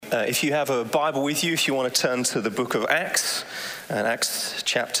If you have a Bible with you, if you want to turn to the book of Acts, and Acts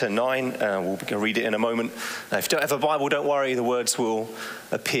chapter 9, we'll read it in a moment. If you don't have a Bible, don't worry, the words will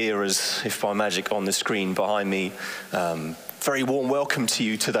appear as if by magic on the screen behind me. Very warm welcome to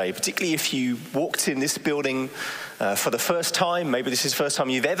you today, particularly if you walked in this building for the first time. Maybe this is the first time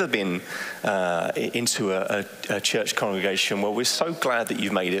you've ever been into a church congregation. Well, we're so glad that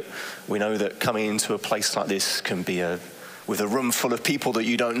you've made it. We know that coming into a place like this can be with a room full of people that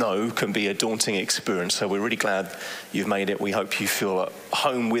you don't know, can be a daunting experience. So we're really glad you've made it. We hope you feel at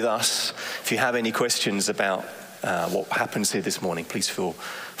home with us. If you have any questions about what happens here this morning, please feel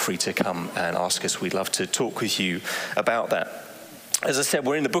free to come and ask us. We'd love to talk with you about that. As I said,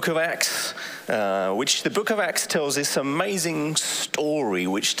 we're in the book of Acts, which the book of Acts tells this amazing story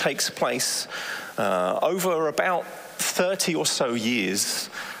which takes place over about 30 or so years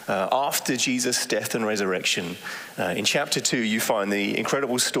after Jesus' death and resurrection. In chapter 2, you find the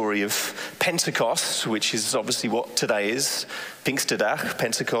incredible story of Pentecost, which is obviously what today is, Pinksterdag,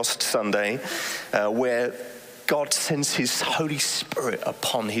 Pentecost Sunday, where God sends his Holy Spirit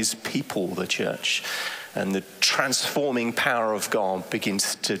upon his people, the church, and the transforming power of God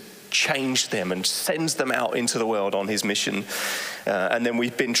begins to change them and sends them out into the world on his mission. And then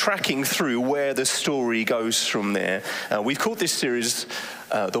we've been tracking through where the story goes from there. We've called this series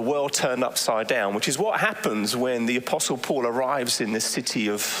The World Turned Upside Down, which is what happens when the Apostle Paul arrives in the city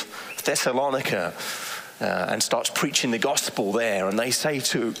of Thessalonica and starts preaching the gospel there. And they say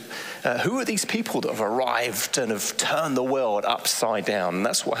to, who are these people that have arrived and have turned the world upside down? And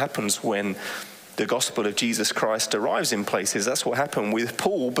that's what happens when the gospel of Jesus Christ arrives in places. That's what happened with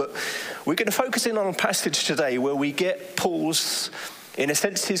Paul. But we're going to focus in on a passage today where we get Paul's, in a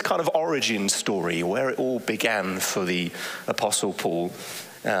sense, his kind of origin story, where it all began for the Apostle Paul.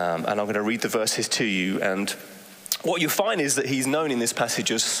 And I'm going to read the verses to you. And what you find is that he's known in this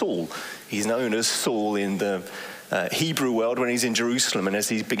passage as Saul. He's known as Saul in the Hebrew world when he's in Jerusalem, and as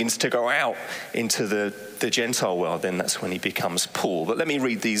he begins to go out into the Gentile world, then that's when he becomes Paul. But let me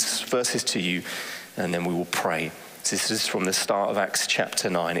read these verses to you, and then we will pray. This is from the start of Acts chapter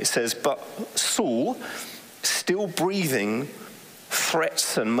 9. It says, "But Saul, still breathing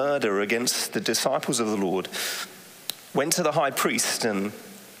threats and murder against the disciples of the Lord, went to the high priest and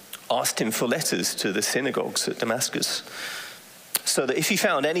asked him for letters to the synagogues at Damascus, so that if he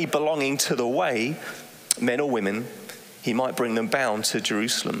found any belonging to the way, men or women, he might bring them bound to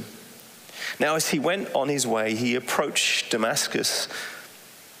Jerusalem. Now as he went on his way, he approached Damascus,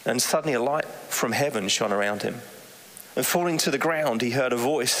 and suddenly a light from heaven shone around him. And falling to the ground, he heard a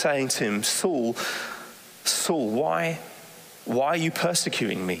voice saying to him, 'Saul, Saul, why are you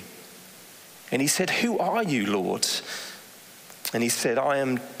persecuting me?' And he said, 'Who are you, Lord?' And he said, 'I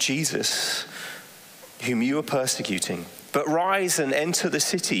am Jesus, whom you are persecuting. But rise and enter the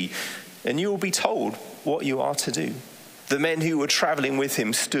city, and you will be told what you are to do.' The men who were traveling with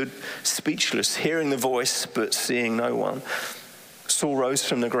him stood speechless, hearing the voice but seeing no one. Saul rose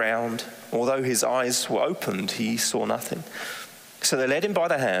from the ground. Although his eyes were opened, he saw nothing. So they led him by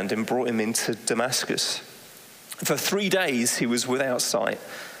the hand and brought him into Damascus. For 3 days he was without sight,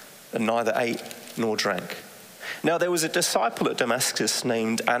 and neither ate nor drank. Now there was a disciple at Damascus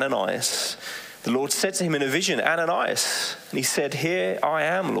named Ananias. The Lord said to him in a vision, 'Ananias.' And he said, 'Here I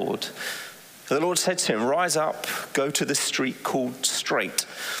am, Lord.' The Lord said to him, 'Rise up, go to the street called Straight,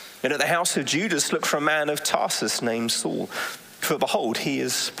 and at the house of Judas look for a man of Tarsus named Saul. For behold, he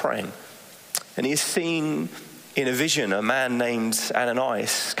is praying. And he has seen in a vision a man named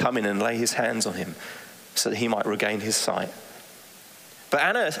Ananias come in and lay his hands on him, so that he might regain his sight.' But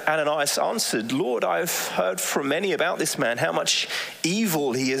Ananias answered, 'Lord, I've heard from many about this man, how much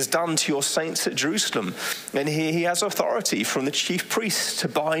evil he has done to your saints at Jerusalem. And he has authority from the chief priests to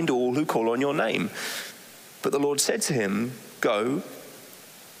bind all who call on your name.' But the Lord said to him, 'Go,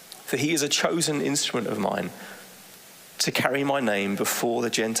 for he is a chosen instrument of mine to carry my name before the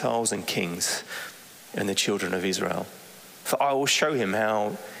Gentiles and kings and the children of Israel. For I will show him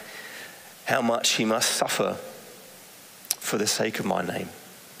how much he must suffer for the sake of my name.'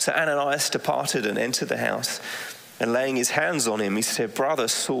 So Ananias departed and entered the house, and laying his hands on him, he said, 'Brother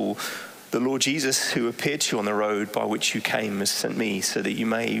Saul, the Lord Jesus, who appeared to you on the road by which you came, has sent me so that you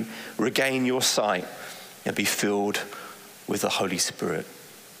may regain your sight and be filled with the Holy Spirit.'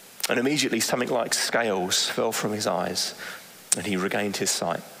 And immediately something like scales fell from his eyes, and he regained his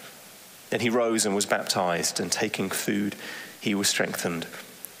sight. Then he rose and was baptized, and taking food, he was strengthened.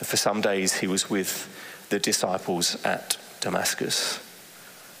 And for some days he was with the disciples at Damascus."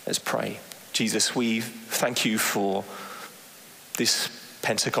 Let's pray. Jesus, we thank you for this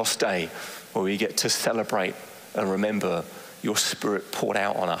Pentecost day where we get to celebrate and remember your Spirit poured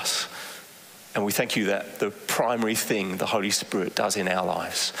out on us. And we thank you that the primary thing the Holy Spirit does in our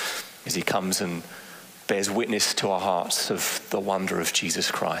lives is he comes and bears witness to our hearts of the wonder of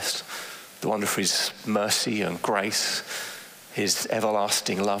Jesus Christ, the wonder of his mercy and grace, his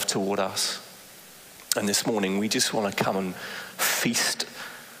everlasting love toward us. And this morning we just want to come and feast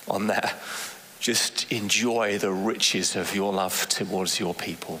on that. Just enjoy the riches of your love towards your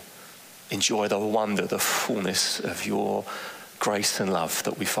people. Enjoy the wonder, the fullness of your grace and love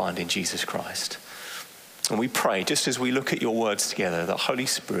that we find in Jesus Christ. And we pray, just as we look at your words together, that Holy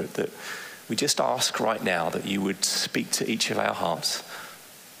Spirit, that we just ask right now that you would speak to each of our hearts.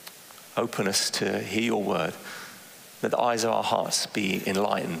 Open us to hear your word. Let the eyes of our hearts be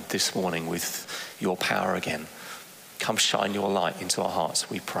enlightened this morning with your power again. Come shine your light into our hearts,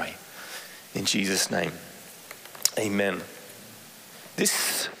 we pray. In Jesus' name, amen.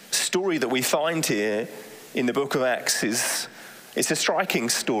 This story that we find here in the book of Acts it's a striking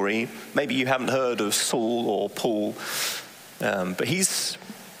story. Maybe you haven't heard of Saul or Paul, but he's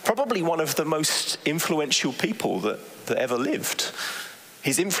probably one of the most influential people that ever lived.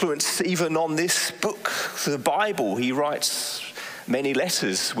 His influence even on this book, the Bible. He writes many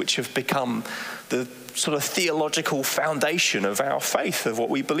letters which have become the sort of theological foundation of our faith, of what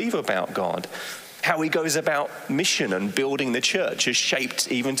we believe about God. How he goes about mission and building the church is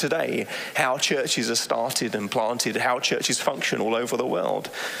shaped even today. How churches are started and planted, how churches function all over the world.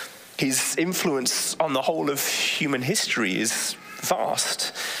 His influence on the whole of human history is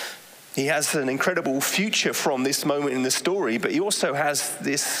vast. He has an incredible future from this moment in the story, but he also has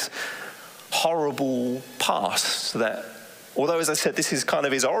this horrible past that, although, as I said, this is kind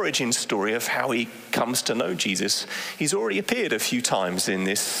of his origin story of how he comes to know Jesus, he's already appeared a few times in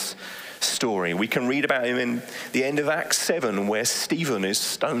this story. We can read about him in the end of Acts 7, where Stephen is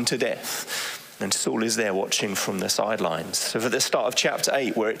stoned to death and Saul is there watching from the sidelines. So at the start of chapter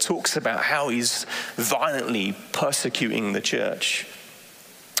 8, where it talks about how he's violently persecuting the church.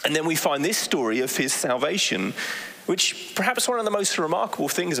 And then we find this story of his salvation, which perhaps one of the most remarkable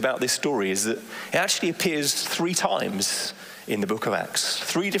things about this story is that it actually appears 3 times in the book of Acts.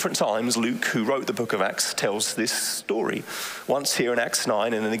 3 different times Luke, who wrote the book of Acts, tells this story. Once here in Acts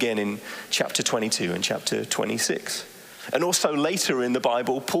 9, and then again in chapter 22 and chapter 26. And also later in the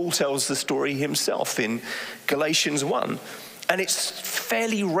Bible, Paul tells the story himself in Galatians 1. And it's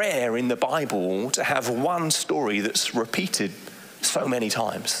fairly rare in the Bible to have one story that's repeated so many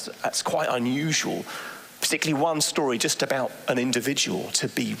times. That's quite unusual. Particularly one story just about an individual to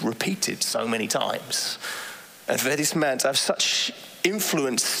be repeated so many times. And for this man to have such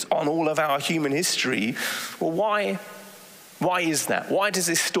influence on all of our human history, well, why is that? Why does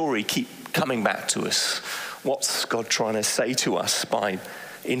this story keep coming back to us? What's God trying to say to us by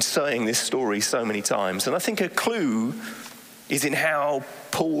inserting this story so many times? And I think a clue is in how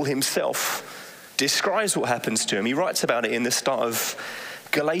Paul himself describes what happens to him. He writes about it in the start of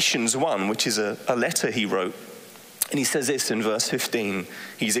Galatians 1, which is a letter he wrote. And he says this in verse 15.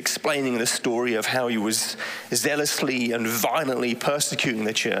 He's explaining the story of how he was zealously and violently persecuting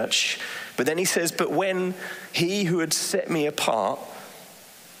the church. But then he says, but when he who had set me apart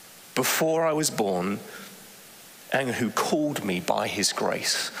before I was born and who called me by his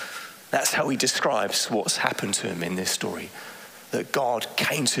grace. That's how he describes what's happened to him in this story. That God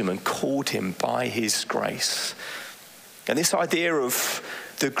came to him and called him by his grace. And this idea of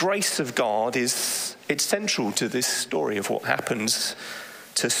the grace of God it's central to this story of what happens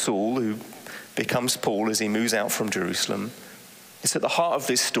to Saul, who becomes Paul as he moves out from Jerusalem. It's at the heart of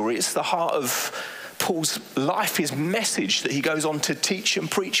this story. It's the heart of Paul's life, his message that he goes on to teach and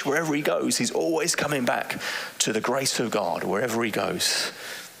preach wherever he goes. He's always coming back to the grace of God wherever he goes.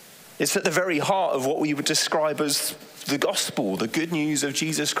 It's at the very heart of what we would describe as the gospel, the good news of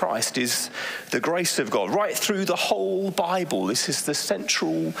Jesus Christ is the grace of God. Right through the whole Bible, this is the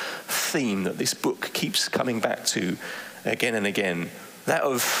central theme that this book keeps coming back to again and again. That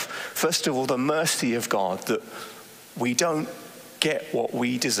of, first of all, the mercy of God, that we don't get what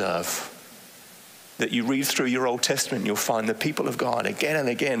we deserve. That you read through your Old Testament, you'll find the people of God again and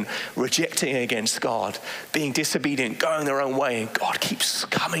again rejecting against God, being disobedient, going their own way, and God keeps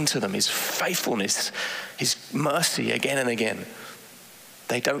coming to them, his faithfulness, his mercy again and again.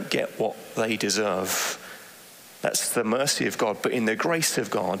 They don't get what they deserve. That's the mercy of God. But in the grace of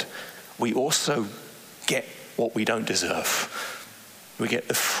God, we also get what we don't deserve. We get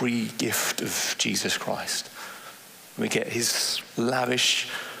the free gift of Jesus Christ. We get his lavish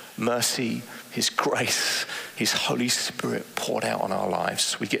mercy, his grace, his Holy Spirit poured out on our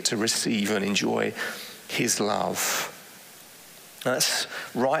lives. We get to receive and enjoy his love. And that's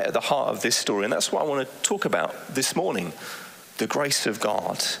right at the heart of this story. And that's what I want to talk about this morning. the grace of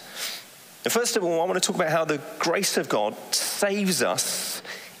God. And first of all, I want to talk about how the grace of God saves us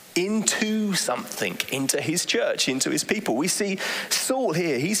into something, into his church, into his people. We see Saul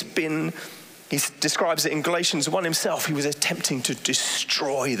here. He describes it in Galatians 1 himself. He was attempting to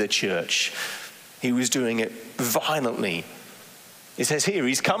destroy the church. He was doing it violently. It says here,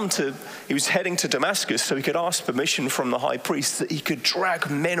 he was heading to Damascus so he could ask permission from the high priest that he could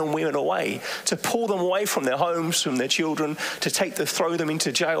drag men and women away, to pull them away from their homes, from their children, to throw them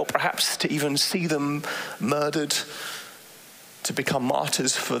into jail, perhaps to even see them murdered, to become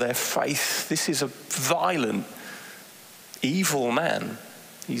martyrs for their faith. This is a violent, evil man.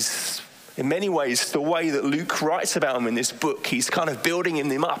 He's, in many ways, the way that Luke writes about him in this book, he's kind of building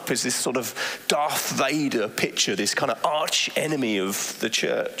him up as this sort of Darth Vader picture, this kind of arch enemy of the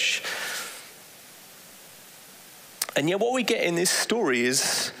church. And yet what we get in this story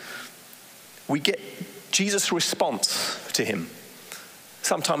is we get Jesus' response to him.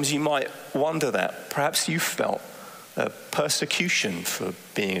 Sometimes you might wonder that. Perhaps you felt persecution for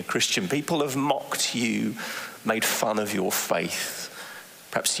being a Christian. People have mocked you, made fun of your faith.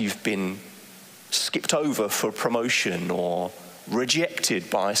 Perhaps you've been skipped over for promotion or rejected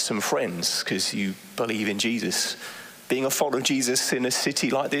by some friends because you believe in Jesus. Being a follower of Jesus in a city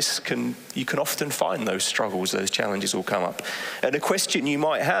like this, you can often find those struggles, those challenges will come up. And a question you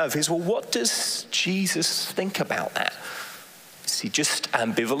might have is, well, what does Jesus think about that? Is he just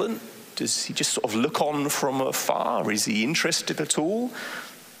ambivalent? Does he just sort of look on from afar? Is he interested at all?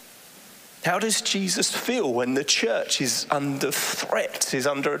 How does Jesus feel when the church is under threat, is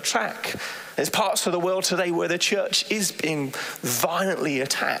under attack? There's parts of the world today where the church is being violently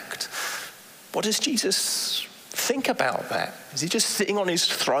attacked. What does Jesus think about that? Is he just sitting on his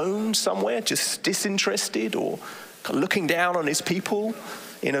throne somewhere, just disinterested, or looking down on his people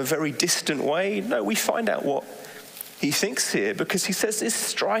in a very distant way? No, we find out what he thinks here, because he says this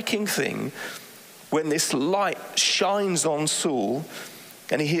striking thing when this light shines on Saul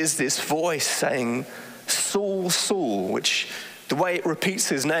and he hears this voice saying, Saul, Saul, which the way it repeats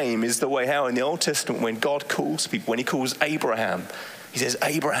his name is the way how in the Old Testament when God calls people, when he calls Abraham, he says,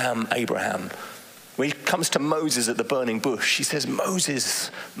 Abraham, Abraham. When he comes to Moses at the burning bush, he says, Moses,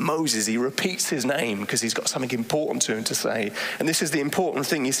 Moses. He repeats his name because he's got something important to him to say. And this is the important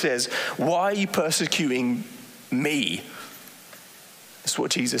thing. He says, why are you persecuting me? That's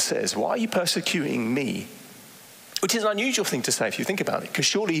what Jesus says. Why are you persecuting me? Which is an unusual thing to say if you think about it, because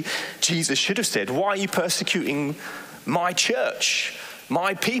surely Jesus should have said, why are you persecuting my church,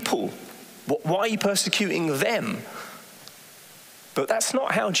 my people? Why are you persecuting them? But that's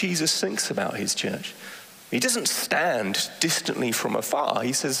not how Jesus thinks about his church. He doesn't stand distantly from afar.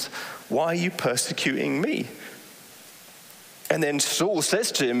 He says, why are you persecuting me? And then Saul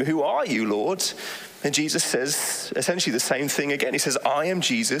says to him, who are you, Lord? And Jesus says essentially the same thing again. He says, I am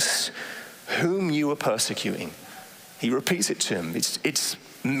Jesus, whom you are persecuting. He repeats it to him. It's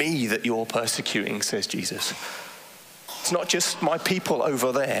me that you're persecuting, says Jesus. It's not just my people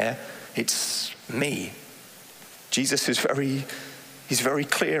over there, it's me. Jesus is he's very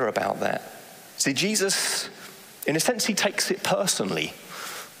clear about that. See, Jesus, in a sense, he takes it personally.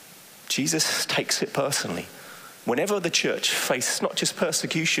 Jesus takes it personally. Whenever the church faces not just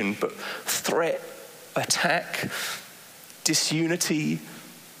persecution, but threat, attack, disunity,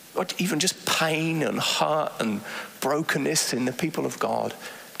 or even just pain and hurt and brokenness in the people of God,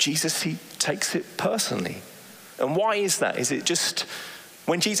 Jesus, he takes it personally. And why is that? Is it just,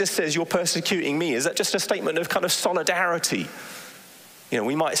 when Jesus says, you're persecuting me, is that just a statement of kind of solidarity? You know,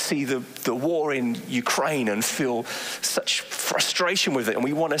 we might see the war in Ukraine and feel such frustration with it, and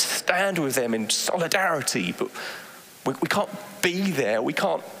we want to stand with them in solidarity, but we can't be there. We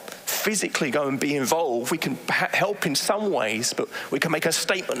can't physically go and be involved. We can help in some ways, but we can make a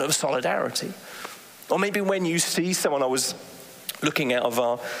statement of solidarity. Or maybe when you see someone, I was looking out of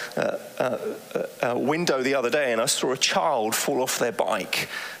our window the other day and I saw a child fall off their bike.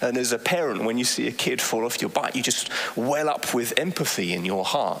 And as a parent, when you see a kid fall off your bike, you just well up with empathy in your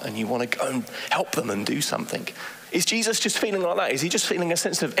heart and you want to go and help them and do something. Is Jesus just feeling like that? Is he just feeling a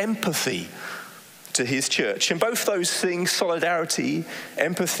sense of empathy to his church? And both those things, solidarity,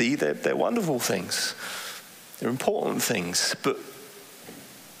 empathy, they're wonderful things. They're important things. But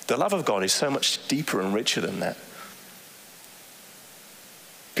the love of God is so much deeper and richer than that.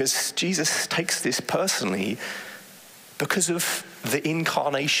 Because Jesus takes this personally because of the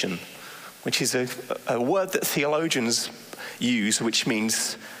incarnation, which is a word that theologians use, which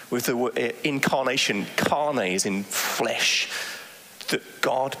means with the word incarnation, carne is in flesh, that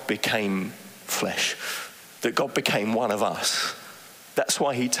God became flesh, that God became one of us. That's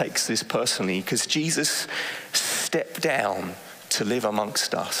why he takes this personally, because Jesus stepped down to live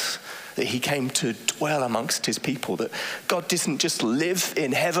amongst us, that he came to dwell amongst his people, that God doesn't just live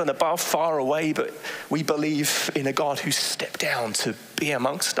in heaven above, far away, but we believe in a God who stepped down to be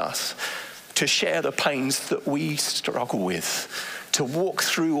amongst us, to share the pains that we struggle with, to walk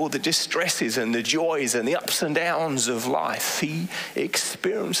through all the distresses and the joys and the ups and downs of life. He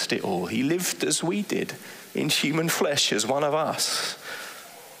experienced it all. He lived as we did, in human flesh as one of us.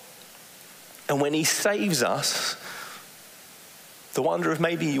 And when he saves us, the wonder if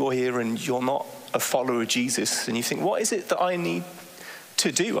maybe you're here and you're not a follower of Jesus and you think, what is it that I need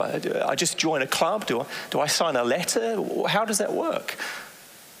to do? I just join a club? Do I sign a letter? How does that work?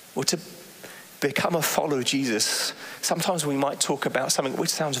 Well, to become a follower of Jesus, sometimes we might talk about something which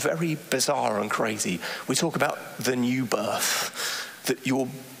sounds very bizarre and crazy. We talk about the new birth, that you're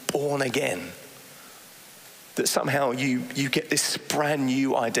born again, that somehow you get this brand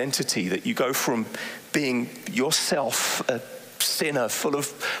new identity, that you go from being yourself a sinner full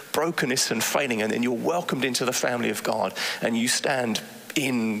of brokenness and failing, and then you're welcomed into the family of God and you stand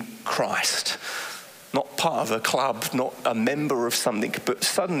in Christ. Not part of a club, not a member of something, but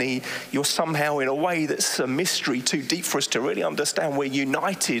suddenly you're somehow, in a way that's a mystery too deep for us to really understand, we're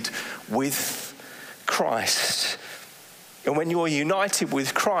united with Christ. And when you're united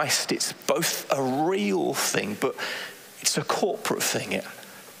with Christ, it's both a real thing, but it's a corporate thing.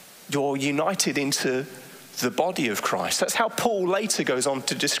 You're united into the body of Christ. That's how Paul later goes on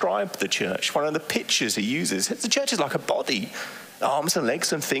to describe the church. One of the pictures he uses, the church is like a body. Arms and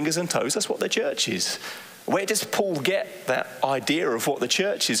legs and fingers and toes, that's what the church is. Where does Paul get that idea of what the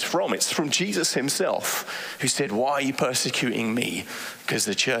church is from? It's from Jesus himself, who said, why are you persecuting me? Because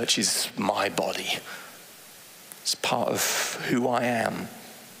the church is my body. It's part of who I am.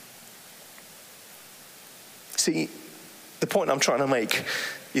 See, the point I'm trying to make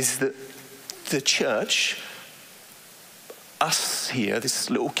is that the church, us here, this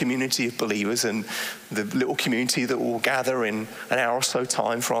little community of believers, and the little community that will gather in an hour or so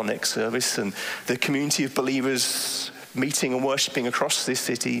time for our next service, and the community of believers meeting and worshipping across this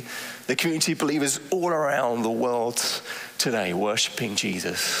city, the community of believers all around the world today worshipping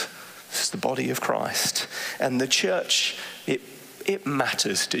Jesus. This is the body of Christ. And the church, it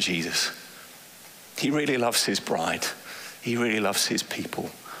matters to Jesus. He really loves his bride. He really loves his people.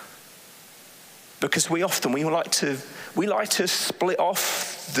 Because we like to split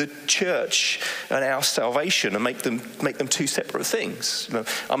off the church and our salvation and make them two separate things. You know,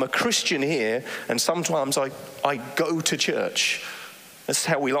 I'm a Christian here, and sometimes I go to church. That's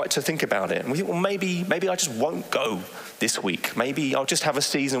how we like to think about it. And we think, well, maybe I just won't go this week. Maybe I'll just have a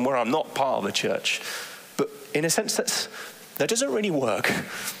season where I'm not part of the church. But in a sense, that doesn't really work.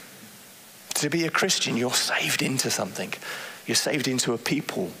 To be a Christian, you're saved into something. You're saved into a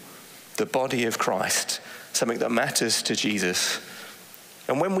people, the body of Christ, something that matters to Jesus.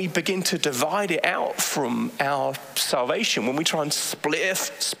 And when we begin to divide it out from our salvation, when we try and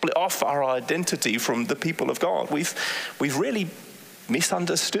split off our identity from the people of God, we've really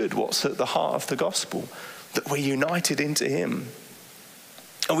misunderstood what's at the heart of the gospel, that we're united into him.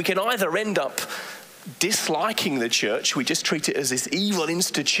 And we can either end up disliking the church, we just treat it as this evil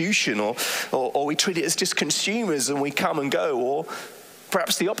institution, or we treat it as just consumers and we come and go, or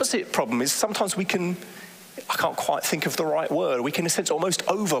perhaps the opposite problem is sometimes I can't quite think of the right word, we can in a sense almost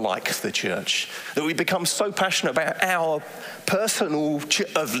over-like the church, that we become so passionate about our personal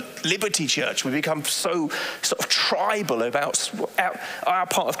Liberty Church, we become so sort of tribal about our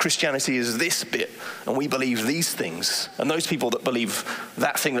part of Christianity is this bit, and we believe these things, and those people that believe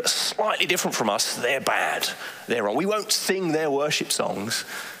that thing that's slightly different from us, they're bad, they're wrong. We won't sing their worship songs,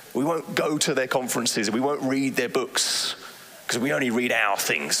 we won't go to their conferences, we won't read their books, because we only read our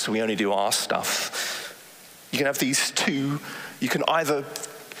things, we only do our stuff. You can have these two. You can either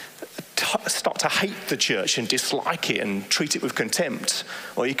start to hate the church and dislike it and treat it with contempt,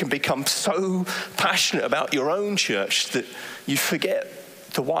 or you can become so passionate about your own church that you forget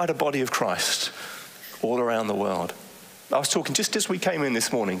the wider body of Christ all around the world. I was talking just as we came in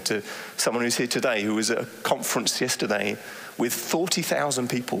this morning to someone who's here today who was at a conference yesterday with 40,000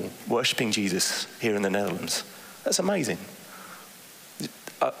 people worshipping Jesus here in the Netherlands. That's amazing.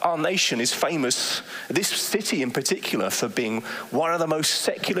 Our nation is famous, this city in particular, for being one of the most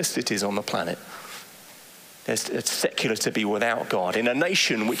secular cities on the planet. It's secular to be without God, in a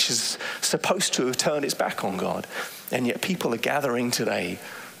nation which is supposed to have turned its back on God. And yet people are gathering today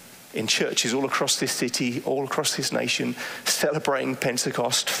in churches all across this city, all across this nation, celebrating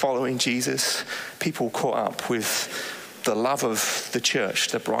Pentecost, following Jesus. People caught up with the love of the church,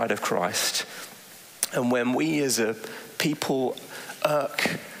 the bride of Christ. And when we as a people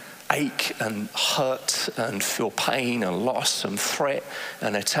irk ache and hurt and feel pain and loss and threat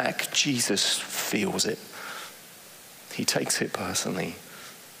and attack, Jesus feels it. He takes it personally.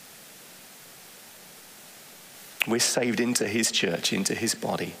 We're saved into his church, into his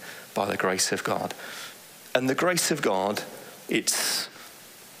body, by the grace of God. And the grace of God, it's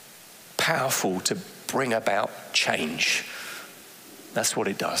powerful to bring about change. That's what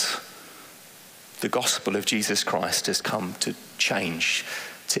it does. The gospel of Jesus Christ has come to change,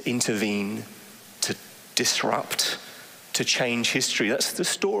 to intervene, to disrupt, to change history. That's the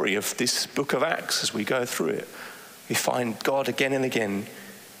story of this book of Acts as we go through it. We find God again and again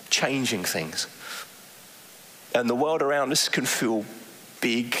changing things. And the world around us can feel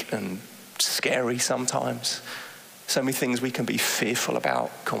big and scary sometimes. So many things we can be fearful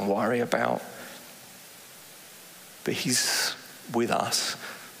about, can worry about. But he's with us.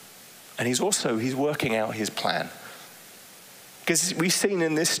 And he's working out his plan. Because we've seen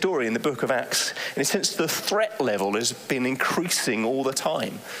in this story in the book of Acts, in a sense, the threat level has been increasing all the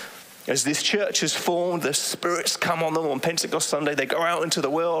time. As this church has formed, the Spirit's come on them on Pentecost Sunday. They go out into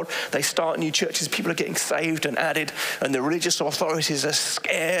the world. They start new churches. People are getting saved and added. And the religious authorities are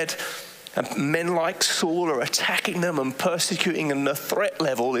scared. And men like Saul are attacking them and persecuting. And the threat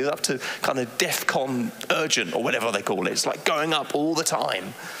level is up to kind of DEFCON urgent or whatever they call it. It's like going up all the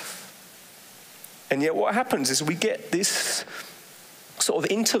time. And yet what happens is we get this sort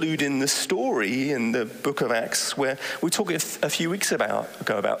of interlude in the story in the book of Acts where we talked a few weeks ago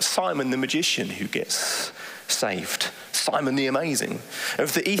about Simon the magician who gets saved, Simon the amazing,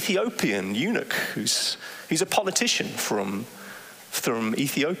 of the Ethiopian eunuch he's a politician from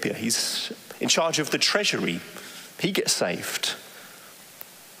Ethiopia. He's in charge of the treasury. He gets saved.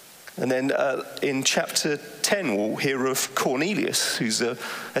 And then in chapter 10 we'll hear of Cornelius, who's a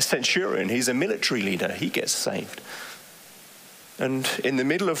centurion. He's a military leader. He gets saved. And in the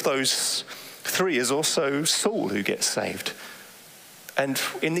middle of those three is also Saul, who gets saved. And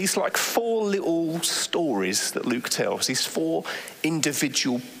in these like four little stories that Luke tells, these four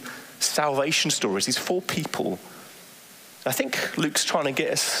individual salvation stories, these four people, I think Luke's trying to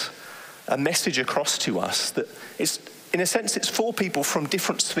get us a message across to us that it's, in a sense, it's four people from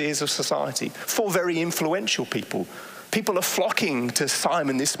different spheres of society, four very influential people. People are flocking to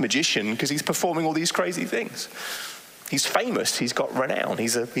Simon, this magician, because he's performing all these crazy things. He's famous, he's got renown,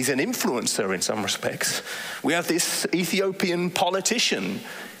 he's an influencer in some respects. We have this Ethiopian politician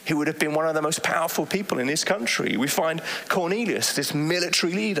who would have been one of the most powerful people in his country. We find Cornelius, this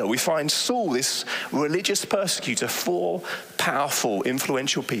military leader. We find Saul, this religious persecutor. Four powerful,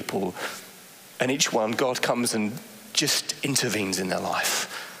 influential people. And each one, God comes and just intervenes in their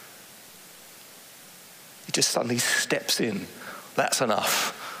life. He just suddenly steps in. That's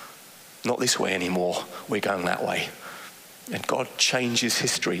enough. Not this way anymore. We're going that way. And God changes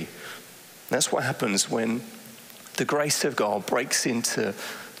history. That's what happens when the grace of God breaks into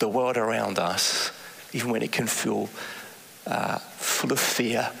the world around us, even when it can feel full of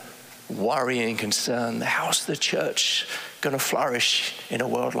fear, worry and concern. How's the church going to flourish in a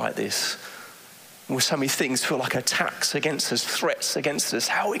world like this? Where so many things feel like attacks against us, threats against us.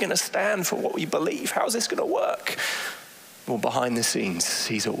 How are we going to stand for what we believe? How's this going to work? Well, behind the scenes,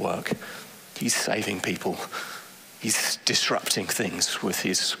 he's at work. He's saving people. He's disrupting things with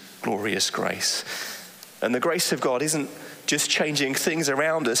his glorious grace. And the grace of God isn't just changing things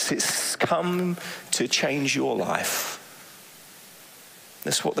around us, it's come to change your life.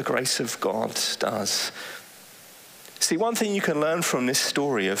 That's what the grace of God does. See, one thing you can learn from this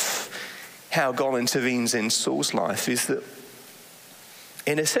story of how God intervenes in Saul's life is that,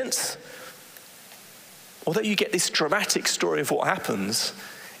 in a sense, although you get this dramatic story of what happens,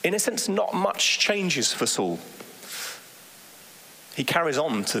 in a sense, not much changes for Saul. He carries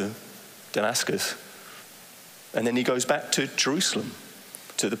on to Damascus. And then he goes back to Jerusalem,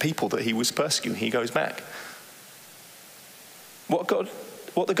 to the people that he was persecuting. He goes back. What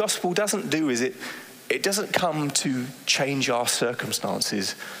the gospel doesn't do is it doesn't come to change our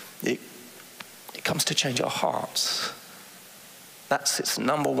circumstances. It comes to change our hearts. That's its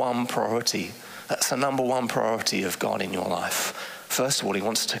number one priority. That's the number one priority of God in your life. First of all, he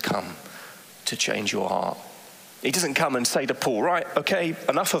wants to come to change your heart. He doesn't come and say to Paul, right, okay,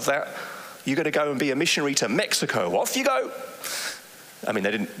 enough of that. You're going to go and be a missionary to Mexico. Off you go. I mean,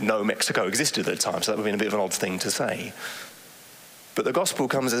 they didn't know Mexico existed at the time, so that would have been a bit of an odd thing to say. But the gospel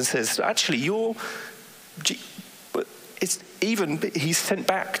comes and says, actually, he's sent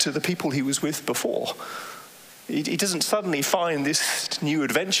back to the people he was with before. He doesn't suddenly find this new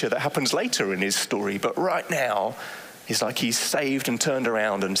adventure that happens later in his story, but right now, he's saved and turned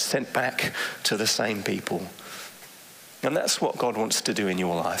around and sent back to the same people. And that's what God wants to do in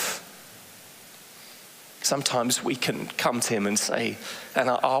your life. Sometimes we can come to him and say, and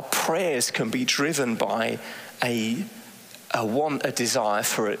our prayers can be driven by a want, a desire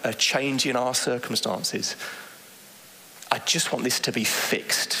for a change in our circumstances. I just want this to be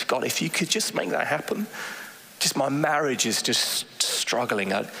fixed. God, if you could just make that happen. Just my marriage is just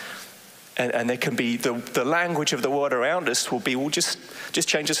struggling. And there can be, the language of the word around us will be, well, just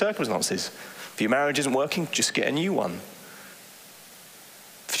change the circumstances. If your marriage isn't working, just get a new one.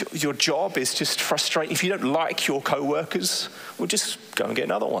 If your job is just frustrating, if you don't like your co-workers, well, just go and get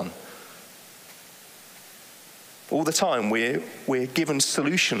another one. All the time we're given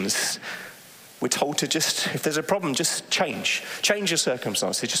solutions. We're told to just, if there's a problem, just change your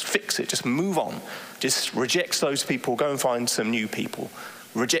circumstances, just fix it, just move on. Just reject those people, go and find some new people.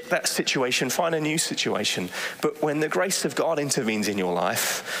 Reject that situation, find a new situation. But when the grace of God intervenes in your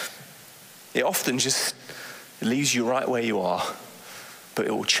life, it often just leaves you right where you are, but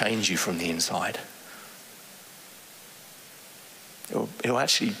it will change you from the inside. It will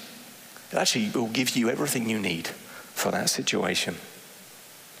actually give you everything you need for that situation.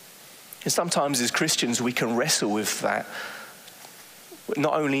 And sometimes as Christians, we can wrestle with that.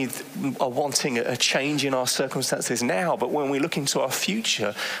 Not only are wanting a change in our circumstances now, but when we look into our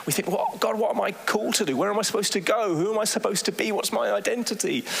future, we think, well, God, what am I called to do? Where am I supposed to go? Who am I supposed to be? What's my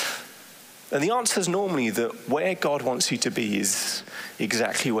identity? And the answer is normally that where God wants you to be is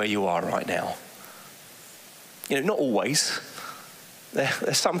exactly where you are right now. Not always.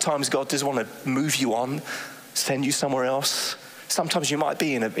 There's sometimes God does want to move you on, send you somewhere else. Sometimes you might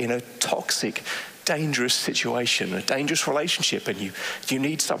be in a toxic, dangerous situation, a dangerous relationship, and you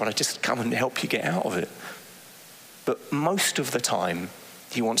need someone to just come and help you get out of it. But most of the time,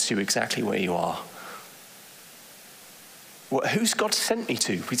 he wants you exactly where you are. Well, who's God sent me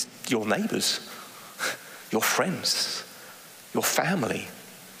to? It's your neighbors, your friends, your family.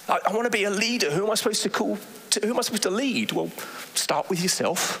 I want to be a leader. Who am I supposed to who am I supposed to lead? Well, start with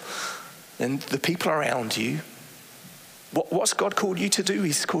yourself and the people around you. What's God called you to do?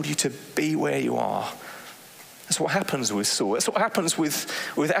 He's called you to be where you are. That's what happens with Saul. That's what happens with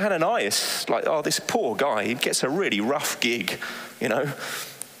Ananias. Like, this poor guy, he gets a really rough gig,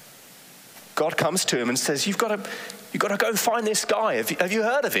 God comes to him and says, you've got to go and find this guy. Have you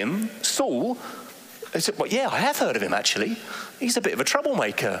heard of him? Saul? He said, well, yeah, I have heard of him, actually. He's a bit of a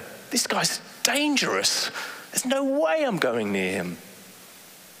troublemaker. This guy's dangerous. There's no way I'm going near him.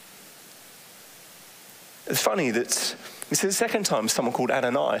 It's funny that this is the second time someone called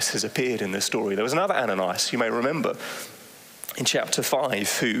Ananias has appeared in the story. There was another Ananias, you may remember, in chapter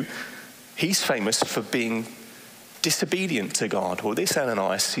 5, he's famous for being disobedient to God. Well, this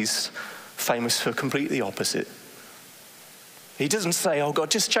Ananias, he's famous for completely the opposite. He doesn't say, oh,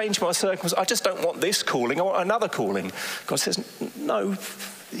 God, just change my circumstances. I just don't want this calling. I want another calling. God says, no,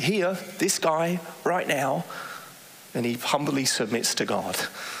 here, this guy, right now. And he humbly submits to God.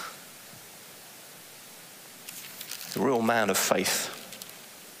 A real man of faith.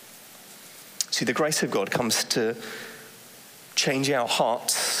 See, the grace of God comes to change our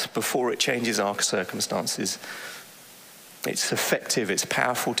hearts before it changes our circumstances. It's effective, it's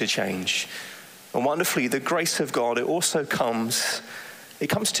powerful to change. And wonderfully, the grace of God, it also comes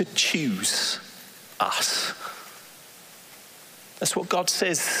to choose us. That's what God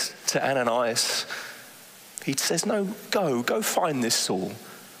says to Ananias. He says, no, go find this Saul,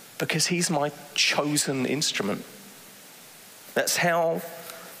 because he's my chosen instrument. That's how,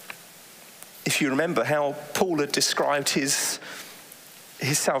 if you remember, how Paul had described his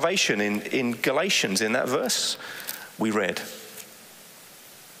salvation in Galatians, in that verse we read.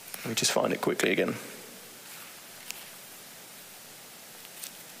 Let me just find it quickly again.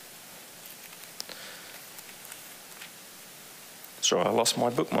 Sorry, I lost my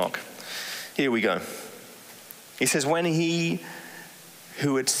bookmark. Here we go. He says, when he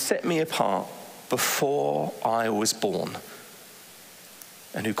who had set me apart before I was born,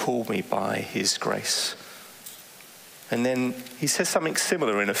 and who called me by his grace. And then he says something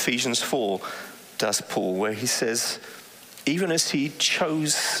similar in Ephesians 4, does Paul, where he says, even as he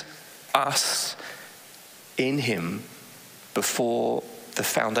chose us in him before the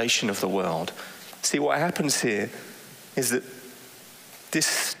foundation of the world. See, what happens here is that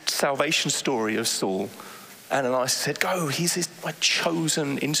this salvation story of Saul, Ananias said, go, he's my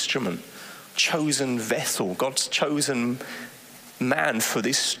chosen instrument, chosen vessel, God's chosen man for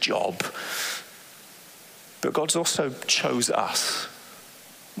this job. But God's also chose us.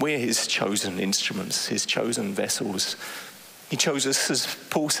 We're his chosen instruments, his chosen vessels. He chose us, as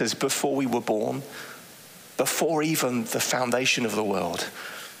Paul says, before we were born, before even the foundation of the world.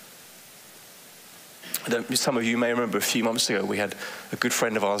 Some of you may remember a few months ago we had a good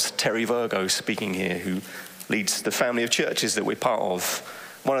friend of ours, Terry Virgo, speaking here, who leads the family of churches that we're part of.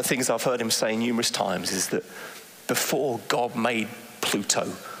 One of the things I've heard him say numerous times is that before God made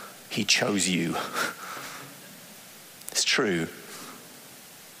Pluto, he chose you. It's true.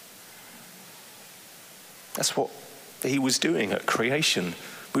 That's what he was doing at creation.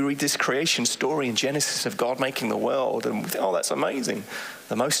 We read this creation story in Genesis of God making the world, and we think, oh, that's amazing.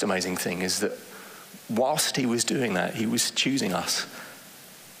 The most amazing thing is that whilst he was doing that, he was choosing us,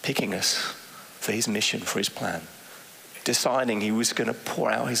 picking us for his mission, for his plan, deciding he was going to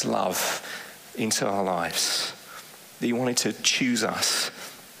pour out his love into our lives, that he wanted to choose us.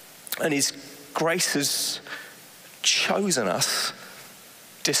 And his grace has chosen us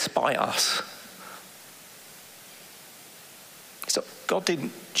despite us. So God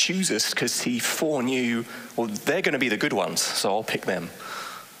didn't choose us because he foreknew, well, they're going to be the good ones, so I'll pick them.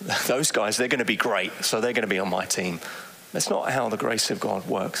 Those guys, they're going to be great, so they're going to be on my team. That's not how the grace of God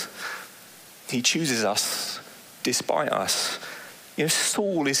works. He chooses us despite us. You know,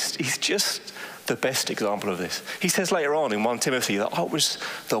 Saul he's just the best example of this. He says later on in 1 Timothy that I was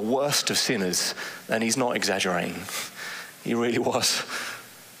the worst of sinners, and he's not exaggerating. He really was.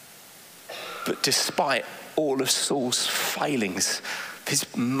 But despite all of Saul's failings, his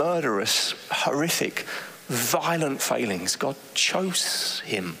murderous, horrific, violent failings, God chose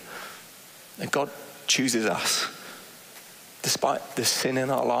him. And God chooses us. Despite the sin in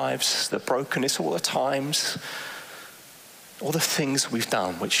our lives, the brokenness, all the times, all the things we've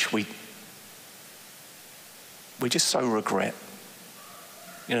done, which we just so regret.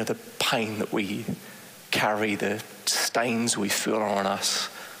 You know, the pain that we carry, the stains we feel on us.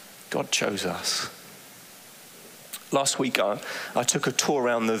 God chose us. Last week, I took a tour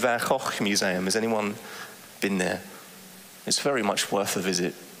around the Van Gogh Museum. Has anyone been there? It's very much worth a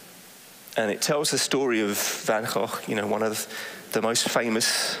visit. And it tells the story of Van Gogh, you know, one of the most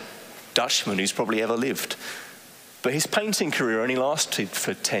famous Dutchmen who's probably ever lived. But his painting career only lasted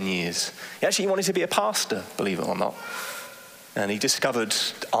for 10 years. He actually wanted to be a pastor, believe it or not. And he discovered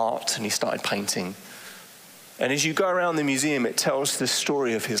art and he started painting. And as you go around the museum, it tells the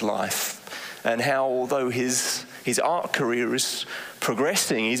story of his life and how, although his art career is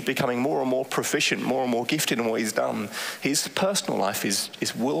progressing, he's becoming more and more proficient, more and more gifted in what he's done. His personal life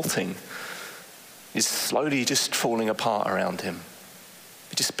is wilting, is slowly just falling apart around him.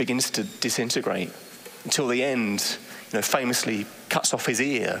 It just begins to disintegrate until the end, you know, famously cuts off his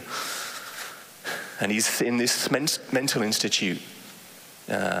ear. And he's in this mental institute.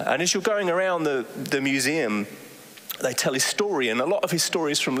 And as you're going around the museum, they tell his story, and a lot of his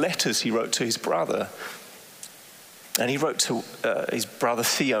story is from letters he wrote to his brother. And he wrote to his brother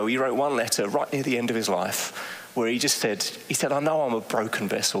Theo. He wrote one letter right near the end of his life where he said, I know I'm a broken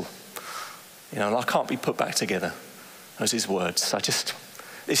vessel, you know, and I can't be put back together. Those are his words.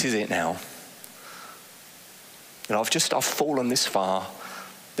 This is it now. You know, I've fallen this far.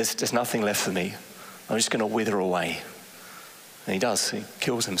 There's nothing left for me. I'm just going to wither away. And he does. He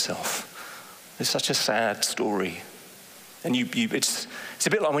kills himself. It's such a sad story. And it's a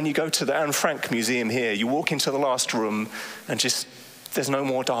bit like when you go to the Anne Frank Museum here. You walk into the last room and there's no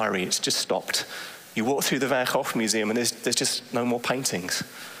more diary. It's just stopped. You walk through the Van Gogh Museum and there's just no more paintings.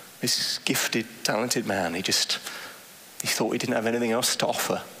 This gifted, talented man, he thought he didn't have anything else to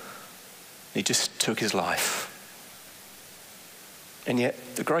offer. He just took his life. And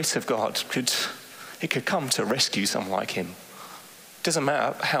yet the grace of God could come to rescue someone like him. It doesn't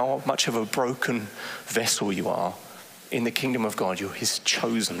matter how much of a broken vessel you are. In the kingdom of God, you're his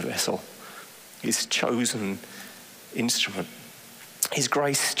chosen vessel, his chosen instrument. His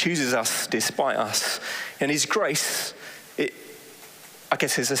grace chooses us despite us. And his grace, I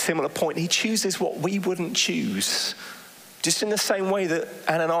guess is a similar point. He chooses what we wouldn't choose. Just in the same way that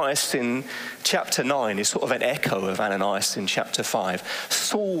Ananias in chapter 9 is sort of an echo of Ananias in chapter 5.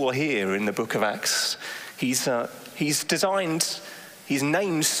 Saul here in the book of Acts, he's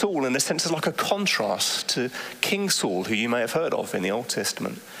named Saul in a sense as like a contrast to King Saul, who you may have heard of in the Old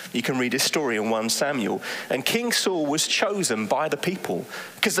Testament. You can read his story in 1 Samuel. And King Saul was chosen by the people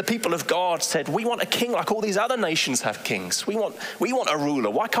because the people of God said, we want a king like all these other nations have kings. We want a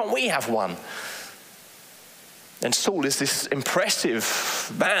ruler. Why can't we have one? And Saul is this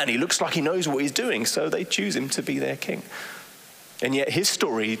impressive man. He looks like he knows what he's doing, so they choose him to be their king. And yet his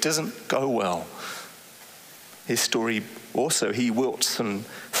story doesn't go well. His story also, he wilts and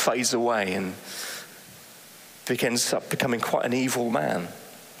fades away and ends up becoming quite an evil man.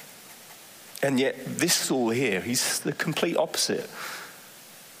 And yet this Saul here, he's the complete opposite.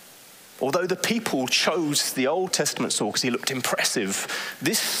 Although the people chose the Old Testament Saul because he looked impressive,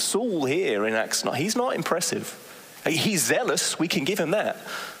 this Saul here in Acts 9, he's not impressive. He's zealous, we can give him that,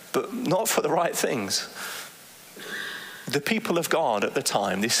 but not for the right things. The people of God at the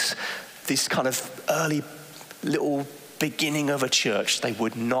time, this kind of early little beginning of a church, they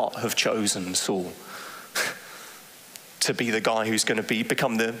would not have chosen Saul to be the guy who's going to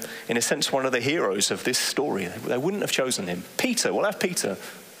become in a sense, one of the heroes of this story. They wouldn't have chosen him. Peter, we'll have Peter.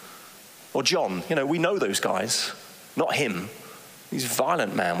 Or John, we know those guys, not him. He's a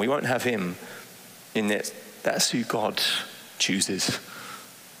violent man, we won't have him in it. That's who God chooses.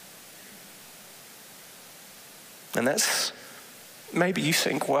 And that's, maybe you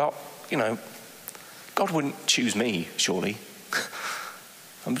think, well, God wouldn't choose me, surely.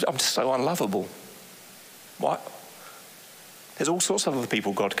 I'm so unlovable. What? There's all sorts of other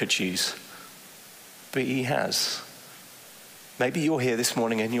people God could choose, but he has. Maybe you're here this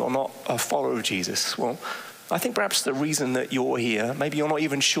morning and you're not a follower of Jesus. Well, I think perhaps the reason that you're here, maybe you're not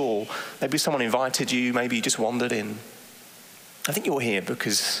even sure, maybe someone invited you, maybe you just wandered in. I think you're here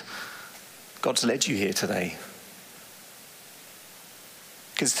because God's led you here today.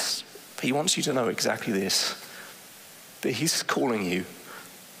 Because he wants you to know exactly this, that he's calling you,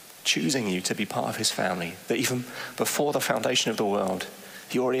 choosing you to be part of his family, that even before the foundation of the world,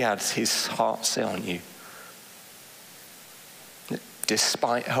 he already had his heart set on you.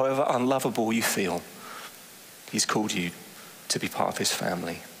 Despite however unlovable you feel, he's called you to be part of his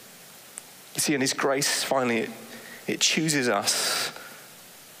family. You see, in his grace, finally, it chooses us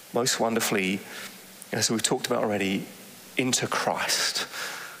most wonderfully, as we've talked about already, into Christ.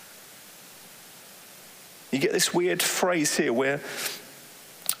 You get this weird phrase here where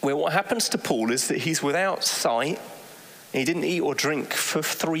what happens to Paul is that he's without sight. He didn't eat or drink for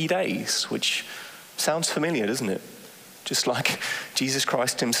 3 days, which sounds familiar, doesn't it? Just like Jesus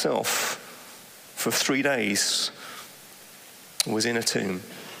Christ himself, for 3 days, was in a tomb.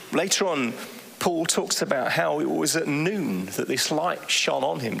 Later on, Paul talks about how it was at noon that this light shone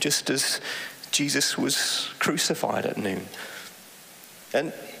on him, just as Jesus was crucified at noon.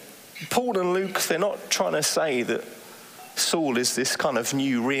 And Paul and Luke, they're not trying to say that Saul is this kind of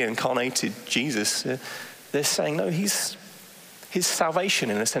new reincarnated Jesus. They're saying, no, his salvation,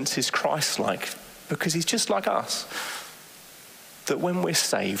 in a sense, is Christ-like, because he's just like us. That when we're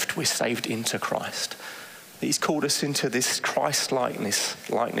saved into Christ. That he's called us into this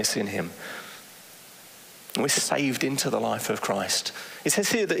Christ-likeness in him. And we're saved into the life of Christ. It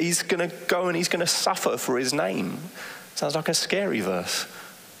says here that he's going to go and he's going to suffer for his name. Sounds like a scary verse.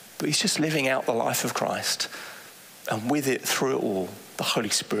 But he's just living out the life of Christ. And with it, through it all, the Holy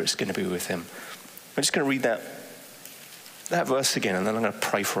Spirit's going to be with him. I'm just going to read that verse again, and then I'm going to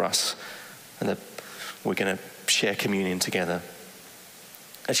pray for us. And we're going to share communion together.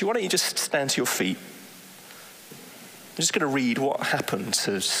 Actually, why don't you just stand to your feet? I'm just going to read what happened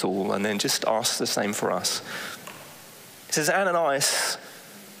to Saul and then just ask the same for us. It says, Ananias,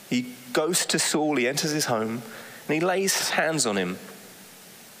 he goes to Saul, he enters his home, and he lays hands on him.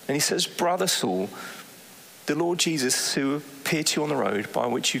 And he says, Brother Saul, the Lord Jesus, who appeared to you on the road by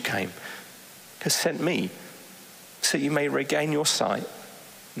which you came, has sent me so you may regain your sight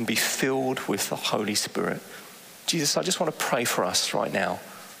and be filled with the Holy Spirit. Jesus, I just want to pray for us right now.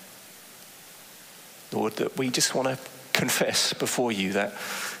 Lord, that we just want to confess before you that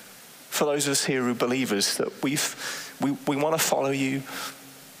for those of us here who are believers, that we want to follow you.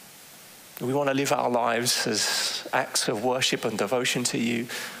 We want to live our lives as acts of worship and devotion to you.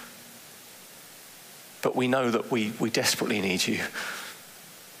 But we know that we desperately need you.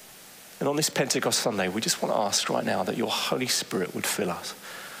 And on this Pentecost Sunday, we just want to ask right now that your Holy Spirit would fill us.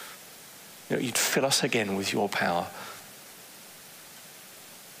 You'd fill us again with your power.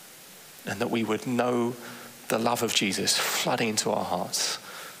 And that we would know the love of Jesus flooding into our hearts.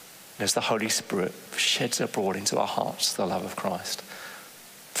 And as the Holy Spirit sheds abroad into our hearts the love of Christ.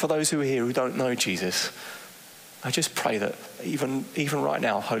 For those who are here who don't know Jesus, I just pray that even right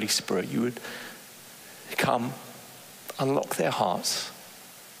now, Holy Spirit, you would come, unlock their hearts,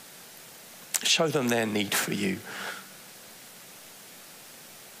 show them their need for you,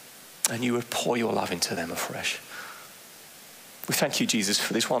 and you would pour your love into them afresh. We thank you, Jesus,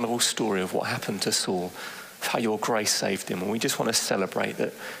 for this wonderful story of what happened to Saul, of how your grace saved him. And we just want to celebrate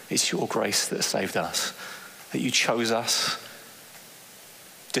that it's your grace that saved us, that you chose us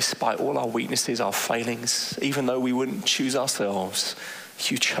despite all our weaknesses, our failings. Even though we wouldn't choose ourselves,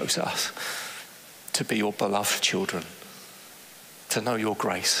 you chose us to be your beloved children, to know your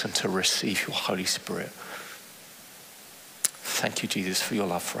grace and to receive your Holy Spirit. Thank you, Jesus, for your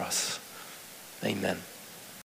love for us. Amen.